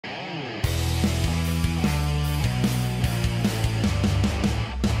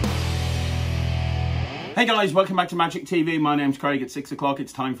Hey guys, welcome back to Magic TV. My name's Craig. At 6 o'clock,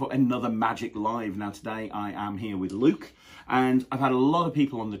 it's time for another Magic Live. Now today I am here with Luke, and I've had a lot of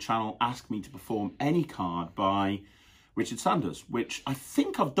people on the channel ask me to perform any card by Richard Sanders, which I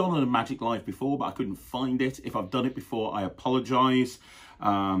think I've done on a Magic Live before, but I couldn't find it. If I've done it before, I apologise.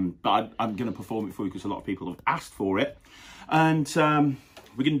 But I'm going to perform it for you because a lot of people have asked for it. And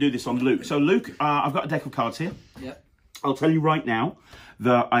we're going to do this on Luke. So Luke, I've got a deck of cards here. Yep. I'll tell you right now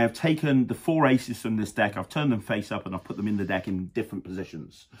that I have taken the 4 aces from this deck, I've turned them face up and I've put them in the deck in different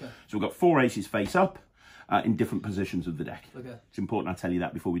positions. Okay. So we've got 4 aces face up in different positions of the deck. Okay. It's important I tell you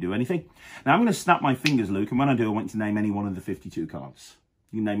that before we do anything. Now I'm going to snap my fingers, Luke, and when I do, I want you to name any one of the 52 cards.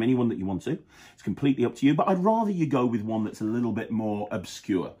 You can name any one that you want to. It's completely up to you, but I'd rather you go with one that's a little bit more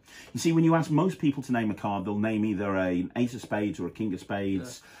obscure. You see, when you ask most people to name a card, they'll name either an ace of spades or a king of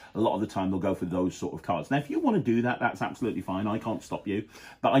spades. Yeah. A lot of the time, they'll go for those sort of cards. Now, if you want to do that, that's absolutely fine. I can't stop you.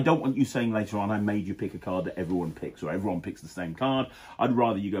 But I don't want you saying later on, I made you pick a card that everyone picks, or everyone picks the same card. I'd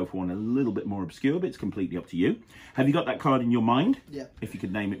rather you go for one a little bit more obscure, but it's completely up to you. Have you got that card in your mind? Yeah. If you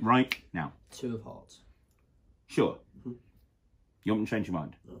could name it right now. 2 of hearts. Sure. You want to change your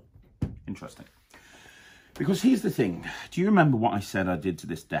mind? No. Interesting. Because here's the thing. Do you remember what I said I did to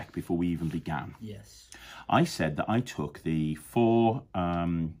this deck before we even began? Yes. I said that I took the 4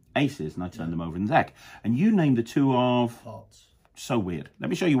 aces and I turned them over in the deck. And you named the 2 of... hearts. So weird. Let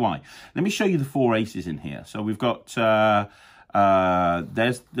me show you why. Let me show you the 4 aces in here. So we've got... there's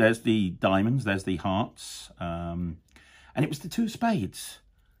the diamonds. There's the hearts. And it was the 2 of spades.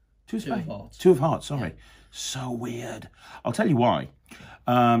 2 of spades. 2 of hearts. 2 of hearts, sorry. Yeah. So weird. I'll tell you why.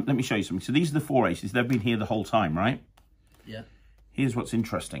 Let me show you something. So these are the 4 aces. They've been here the whole time, right? Yeah. Here's what's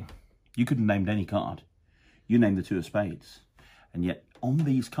interesting. You could have named any card. You named the 2 of spades. And yet on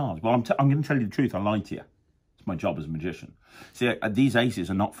these cards, well, I'm going to tell you the truth. I lied to you. It's my job as a magician. See, these aces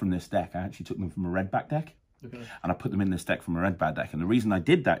are not from this deck. I actually took them from a red back deck. Okay. And I put them in this deck from a red back deck. And the reason I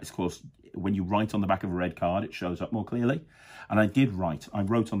did that is, of course, when you write on the back of a red card, it shows up more clearly. And I did write. I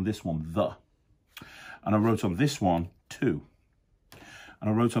wrote on this one, the. And I wrote on this one, 2. And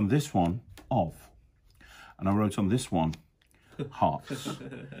I wrote on this one, of. And I wrote on this one, hearts.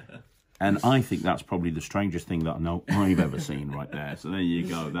 And I think that's probably the strangest thing that I know I've ever seen right there. So there you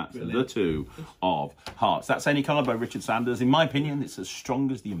go. That's the 2 of hearts. That's any card by Richard Sanders. In my opinion, it's as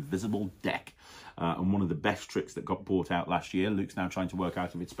strong as the invisible deck. And one of the best tricks that got bought out last year. Luke's now trying to work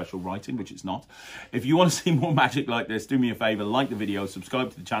out if it's special writing, which it's not. If you want to see more magic like this, do me a favour, like the video,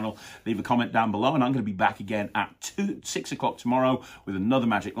 subscribe to the channel, leave a comment down below, and I'm going to be back again at 6 o'clock tomorrow with another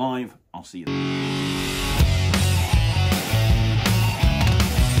Magic Live. I'll see you then.